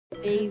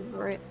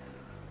favorite.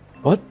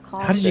 What?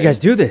 How did you guys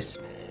do this?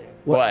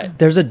 What?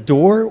 There's a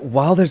door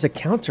while there's a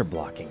counter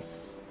blocking.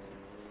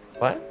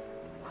 What?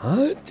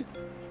 What?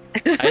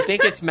 I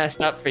think it's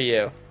messed up for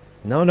you.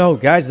 No,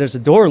 guys, there's a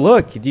door.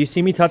 Look, do you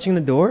see me touching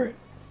the door?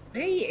 Are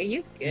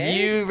you good?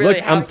 You really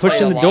Look, I'm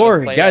pushing the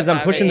door. Guys, I'm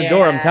pushing the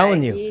door. I'm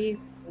telling you. He's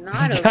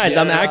not Guys,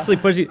 I'm actually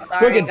pushing. Sorry,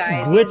 Look, it's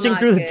guys, glitching he's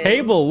through the not good.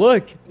 table.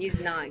 Look. He's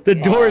not The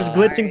good. door is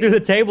glitching Sorry. through the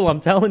table. I'm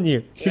telling you.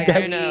 You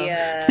Yeah,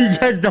 guys, you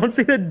guys don't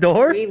see the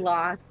door? We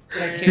lost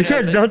him. You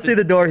guys don't see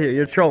the door here.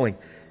 You're trolling.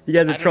 You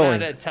guys are trolling. I don't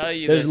know how to tell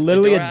you There's this.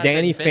 literally The a door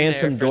Danny hasn't been there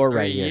Phantom for door 3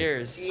 right here.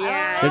 years.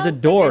 Yeah, There's a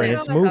door and been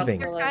it's a moving.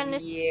 couple Kinda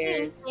of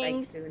years,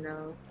 things.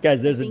 Sykkuno.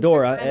 Guys, there's a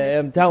door. I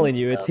am telling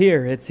you, it's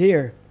here. It's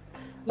here.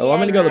 Oh, I'm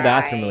gonna go to the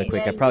bathroom really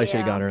quick. I probably should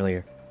have gone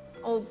earlier.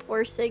 Oh,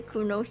 poor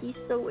Sykkuno, he's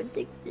so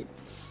addicted.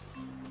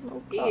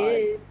 Oh, He God.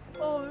 is.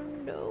 Oh,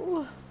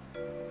 no.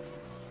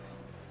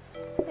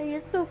 Hey,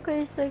 it's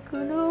okay,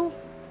 Sykkuno.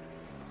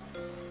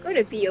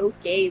 Gonna be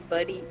okay,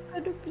 buddy.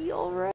 Gonna be alright.